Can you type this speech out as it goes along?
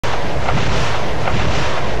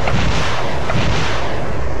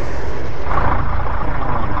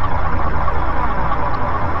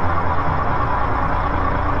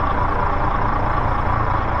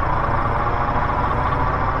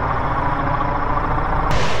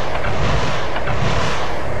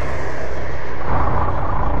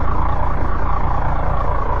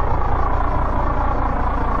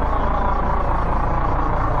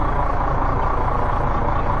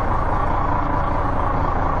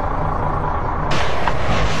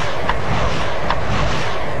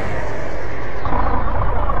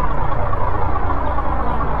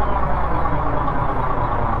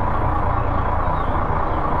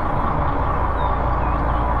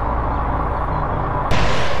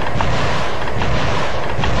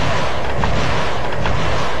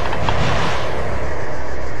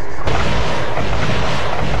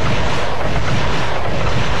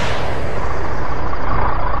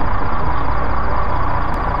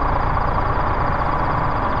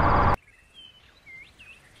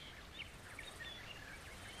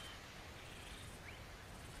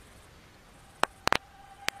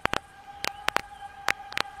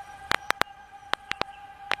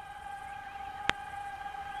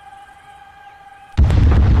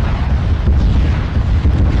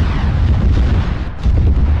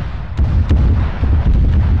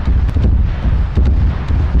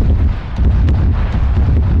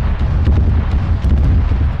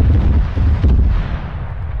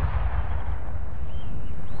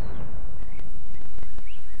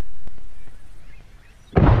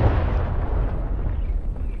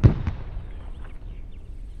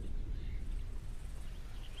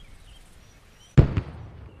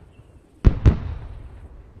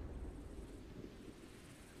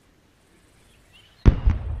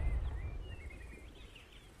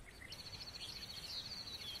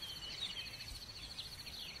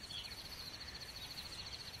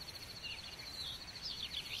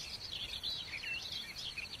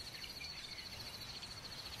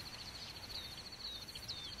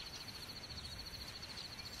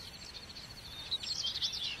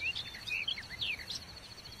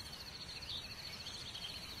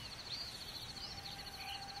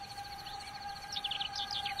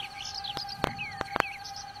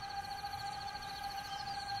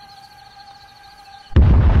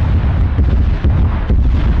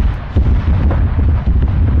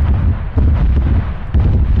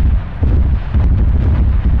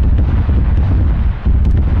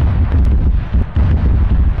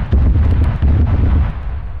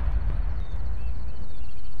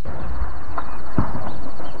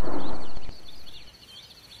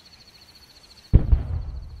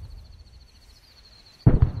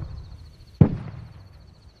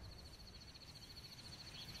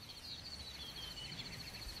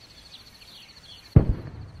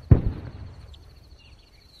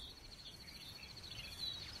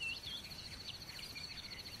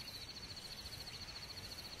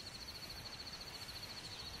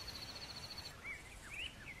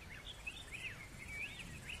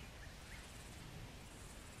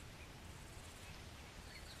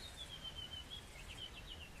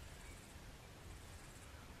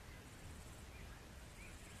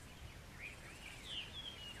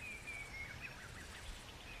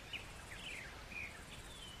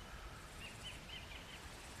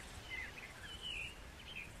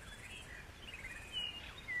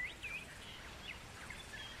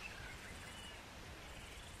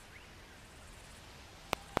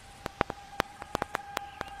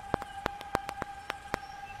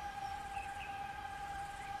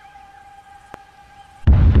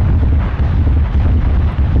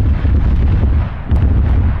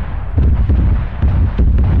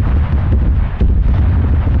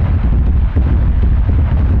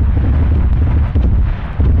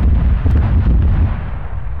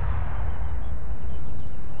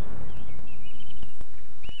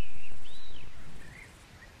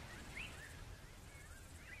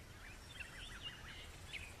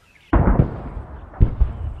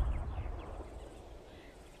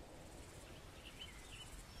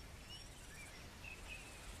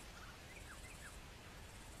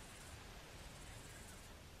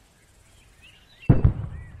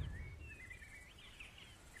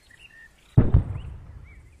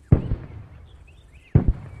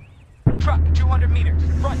Truck, 200 meters,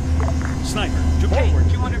 front. Sniper, forward,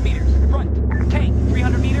 200 meters, front. Tank,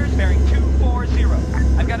 300 meters, bearing 240.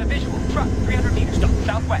 I've got a visual. Truck, 300 meters,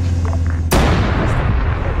 southwest.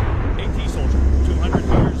 AT soldier, 200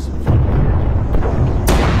 meters, front.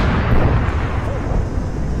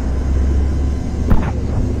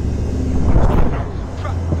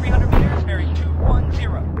 Truck, 300 meters, bearing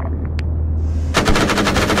 210.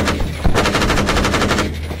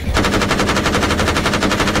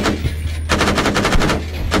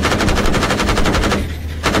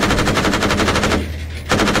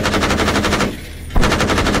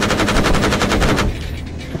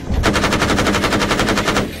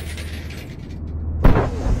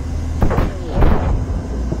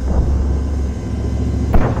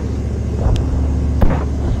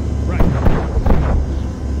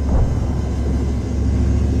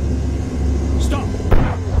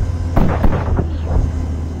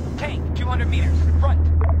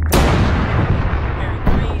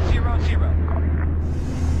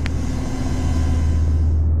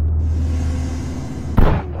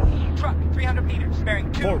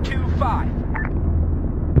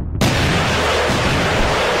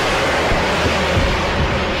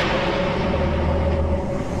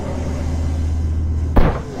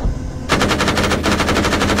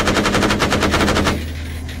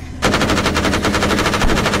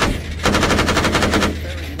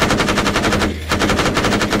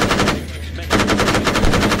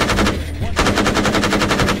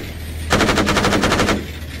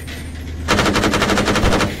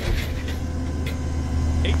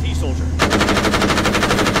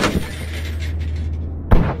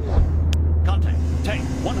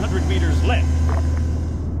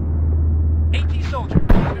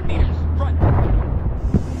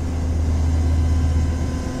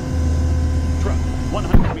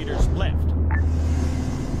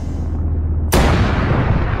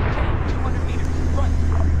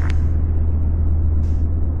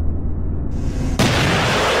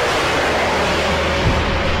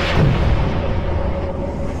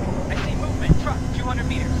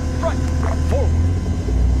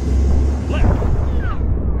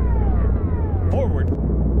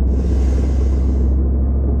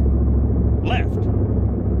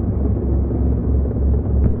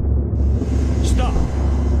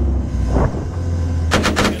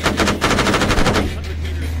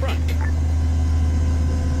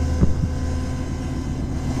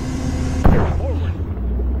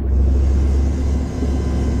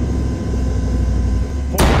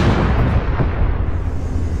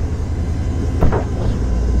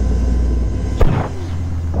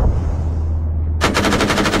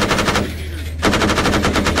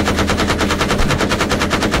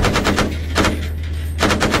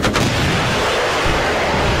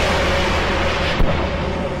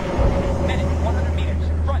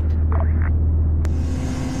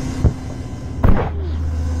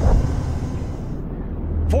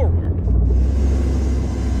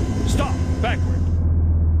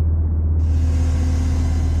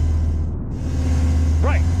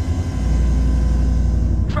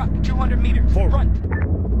 200 meters. Forward. Front.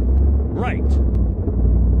 Right.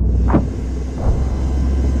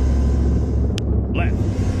 Left.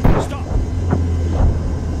 Stop.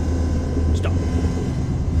 Stop.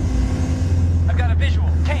 I've got a visual.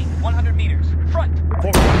 Tank, 100 meters. Front.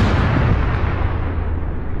 Forward.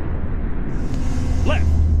 Left.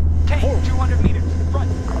 Tank, Forward. 200 meters. Front.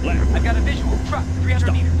 Left. I've got a visual. Truck, 300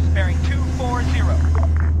 Stop. meters. Bearing 240.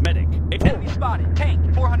 Medic. Enemy spotted.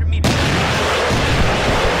 Tank, 400 meters.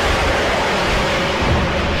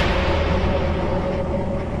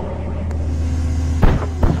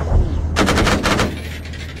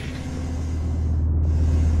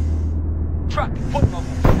 Truck, foot mobile,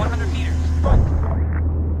 100 meters. Front.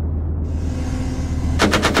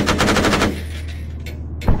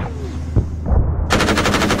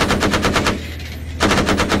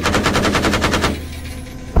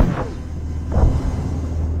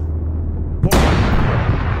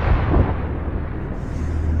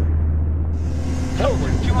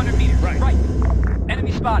 Forward, 200 meters. Right.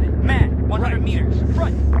 Enemy spotted. Man, 100 Right. meters.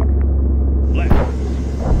 Front.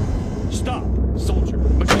 Left. Stop. Soldier.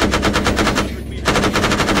 Machine gun. 100 meters.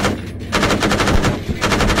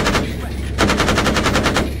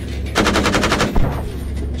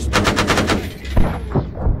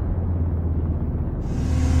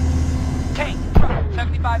 Tank, truck,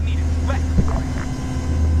 75 meters. West.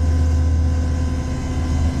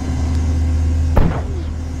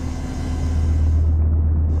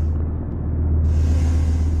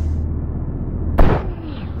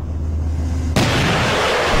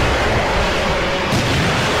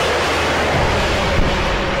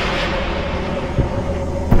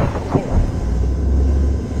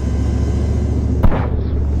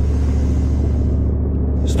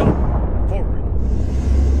 Stop. Forward.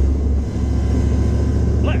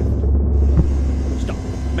 Left. Stop.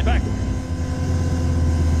 Back.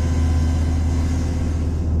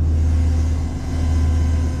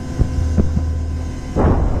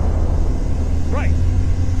 Right.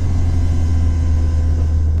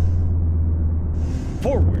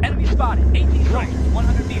 Forward. Enemy spotted. 18 Right. soldiers,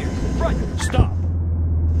 100 meters. Front. Stop.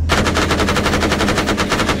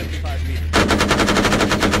 75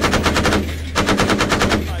 meters.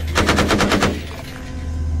 75 meters.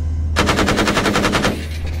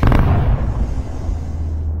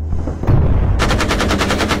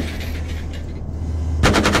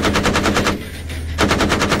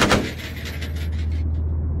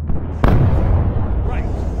 Right.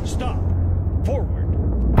 Stop. Forward.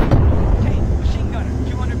 Tank, machine gunner,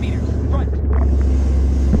 200 meters. Front.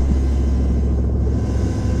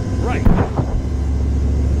 Right.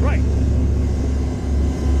 Right.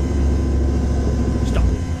 Stop.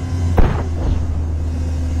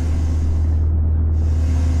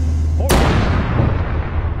 Forward.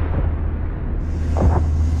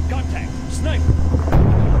 Contact. Sniper.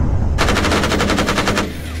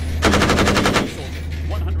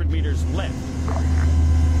 100 meters left.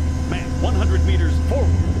 Man, 100 meters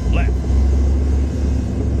forward. Left.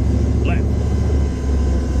 Left.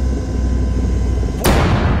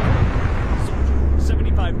 Forward. Soldier.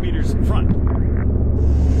 75 meters front.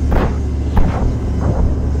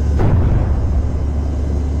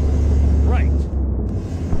 Right.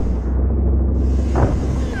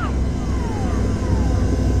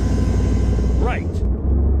 Right.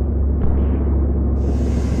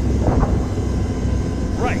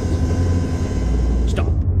 Right. Stop.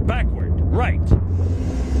 Backward. Right.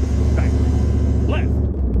 Backward. Left.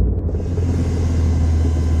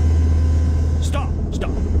 Stop.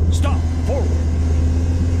 Stop. Stop. Forward.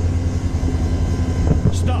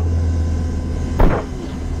 Stop.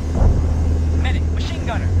 Medic, machine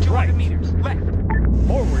gunner, 200 Right. meters. Left.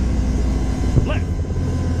 Forward. Left.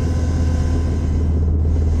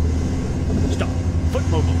 Stop. Foot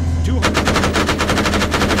mobile. 200.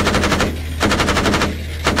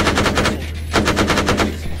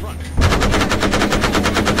 Front.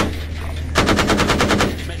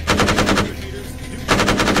 Medic. 200 meters.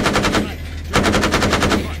 Right.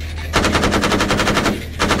 Front.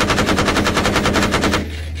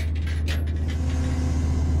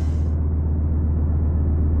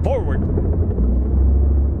 Forward.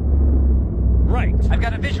 Right. I've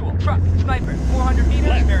got a visual. Truck, sniper, 400 meters.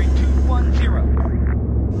 Left. Bearing 210.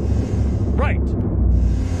 Right.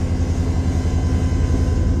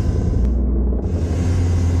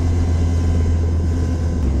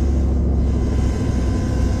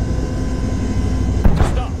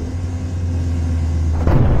 Stop.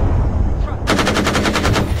 Truck.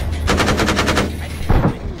 I see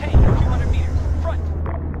movement. Tank, 200 meters. Front.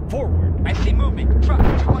 Forward. I see movement. Truck,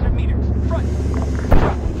 200 meters. Front.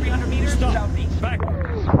 Truck, 300 meters. Stop. Southeast.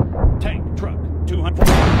 Backwards. Tank. Truck. 200.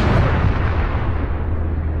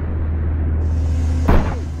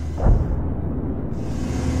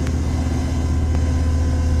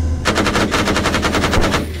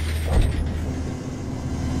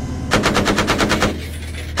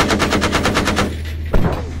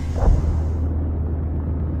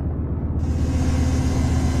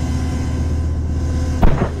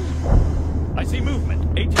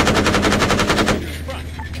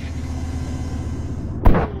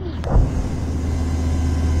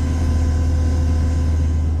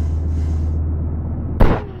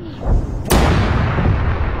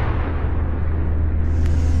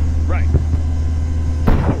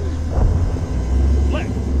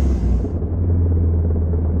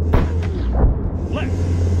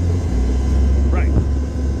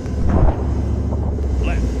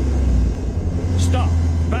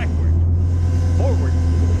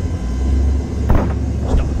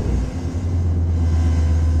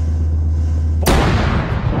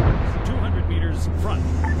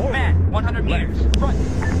 100 meters. Front.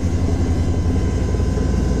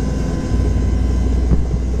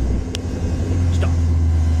 Stop.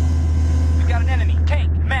 We've got an enemy.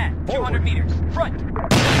 Tank. Man. Forward. 200 meters. Front.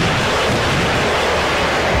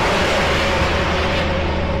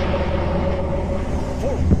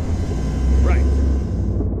 Forward. Right.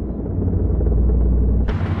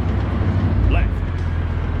 Left.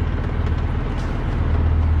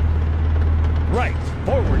 Right.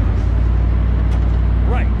 Forward.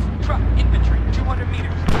 Right. Truck. Infantry. 200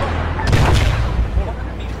 meters. Front.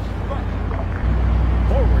 100 meters. Front.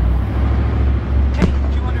 Forward. Tank.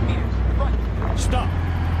 200 meters. Front. Stop.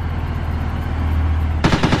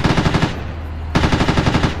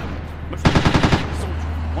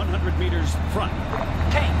 Soldier. 100 meters front.